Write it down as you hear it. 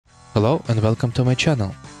Hello and welcome to my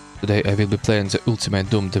channel. Today I will be playing the Ultimate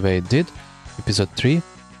Doom the way it did, Episode 3,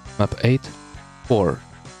 Map 8, Core.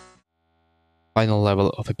 Final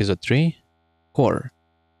level of Episode 3, Core.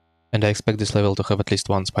 And I expect this level to have at least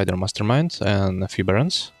one Spider Mastermind and a few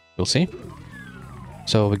Barons, we'll see.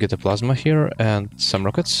 So we get a Plasma here and some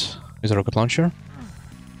rockets with a rocket launcher.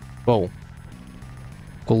 Whoa.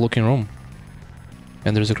 Cool looking room.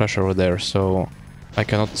 And there's a Crusher over there, so I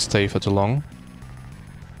cannot stay for too long.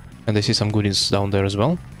 And I see some goodies down there as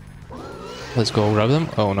well. Let's go grab them.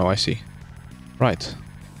 Oh no, I see. Right.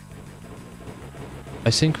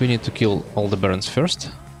 I think we need to kill all the Barons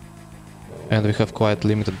first. And we have quite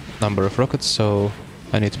limited number of rockets, so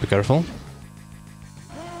I need to be careful.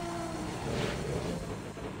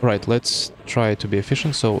 Right, let's try to be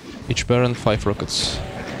efficient, so each Baron 5 rockets.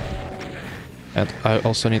 And I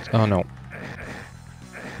also need... oh no.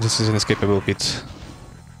 This is an escapable pit.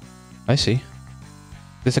 I see.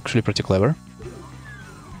 This is actually pretty clever.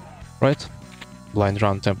 Right. Blind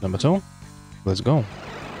round attempt number 2. Let's go.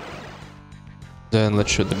 Then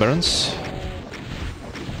let's shoot the Barons.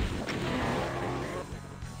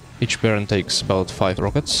 Each Baron takes about 5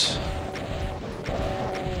 rockets.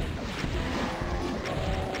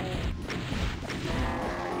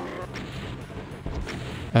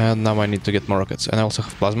 And now I need to get more rockets. And I also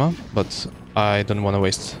have Plasma, but I don't want to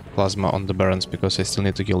waste Plasma on the Barons because I still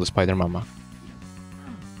need to kill the Spider Mama.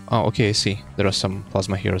 Oh, okay, I see. There are some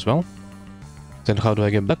Plasma here as well. Then how do I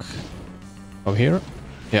get back? Over here?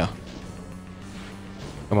 Yeah.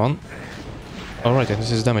 Come on. Alright, and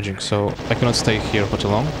this is damaging, so I cannot stay here for too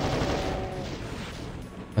long.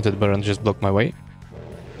 And that Baron just blocked my way.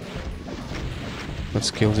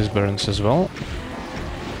 Let's kill these Barons as well.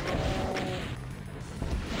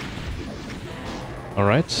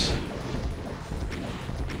 Alright.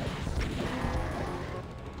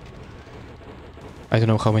 I don't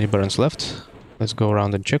know how many Barons left. Let's go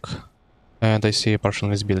around and check. And I see a partial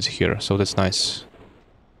invisibility here, so that's nice.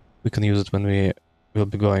 We can use it when we will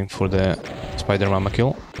be going for the Spider Mama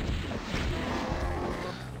kill.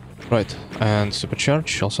 Right, and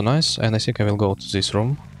Supercharge, also nice. And I think I will go to this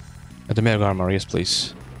room. And the Mega Armor, yes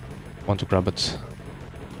please. Want to grab it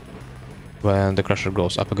when the Crusher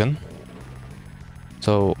goes up again.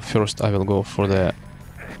 So first I will go for the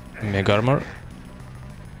Mega Armor.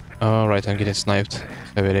 Alright, I'm getting sniped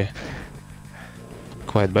heavily.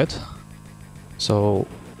 Quite bad. So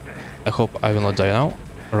I hope I will not die now.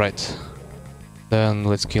 Right. Then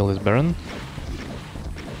let's kill this Baron.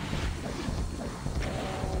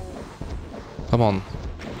 Come on.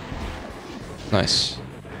 Nice.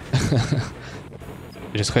 I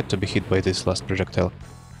just had to be hit by this last projectile.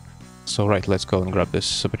 So right, let's go and grab this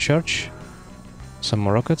Supercharge. Some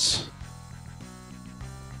more rockets.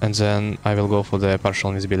 And then I will go for the partial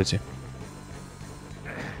invisibility.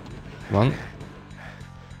 Come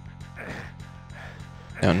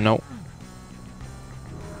on. No.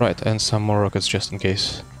 Right, and some more rockets just in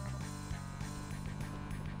case.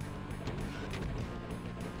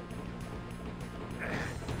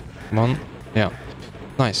 Come on. Yeah.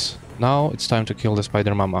 Nice. Now it's time to kill the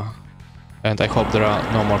Spider Mama. And I hope there are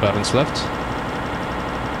no more Barons left.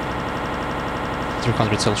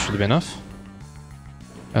 300 cells should be enough.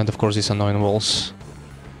 And of course these annoying walls.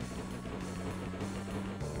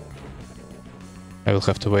 I will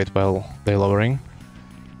have to wait while they're lowering.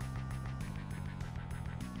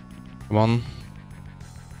 Come on.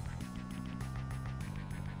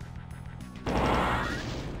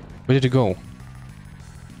 Where did you go?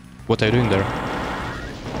 What are you doing there?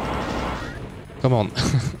 Come on.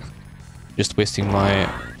 Just wasting my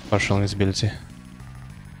partial invisibility.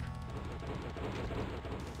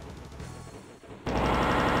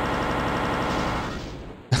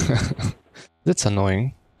 That's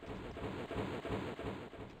annoying.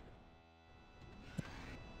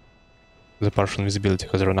 The partial invisibility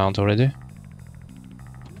has run out already.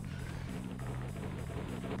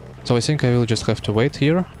 So I think I will just have to wait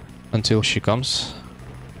here until she comes.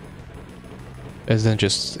 And then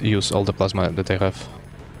just use all the Plasma that I have.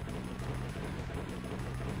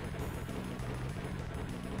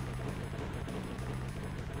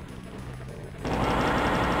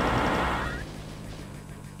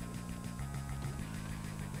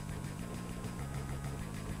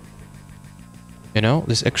 You know,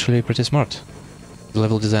 this is actually pretty smart. The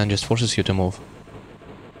level design just forces you to move.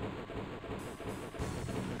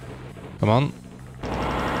 Come on.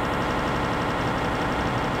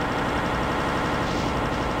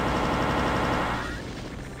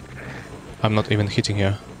 I'm not even hitting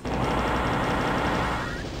here.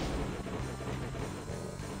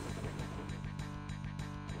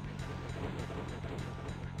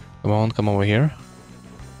 Come on, come over here.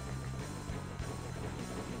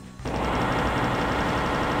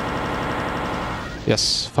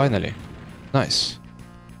 Yes, finally. Nice.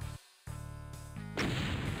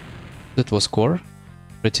 That was Core.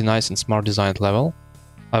 Pretty nice and smart designed level.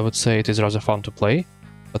 I would say it is rather fun to play,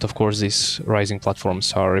 but of course these rising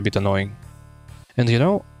platforms are a bit annoying. And you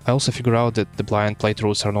know, I also figure out that the blind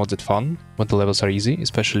playthroughs are not that fun when the levels are easy,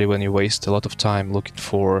 especially when you waste a lot of time looking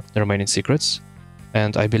for the remaining secrets.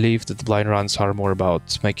 And I believe that the blind runs are more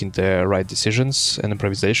about making the right decisions and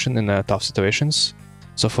improvisation in tough situations.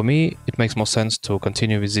 So for me, it makes more sense to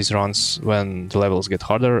continue with these runs when the levels get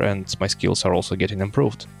harder and my skills are also getting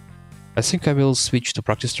improved. I think I will switch to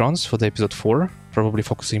practice runs for the episode 4, probably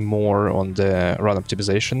focusing more on the run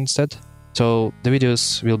optimization instead. So the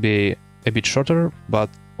videos will be a bit shorter, but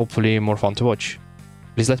hopefully more fun to watch.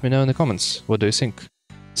 Please let me know in the comments, what do you think?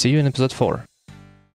 See you in episode 4.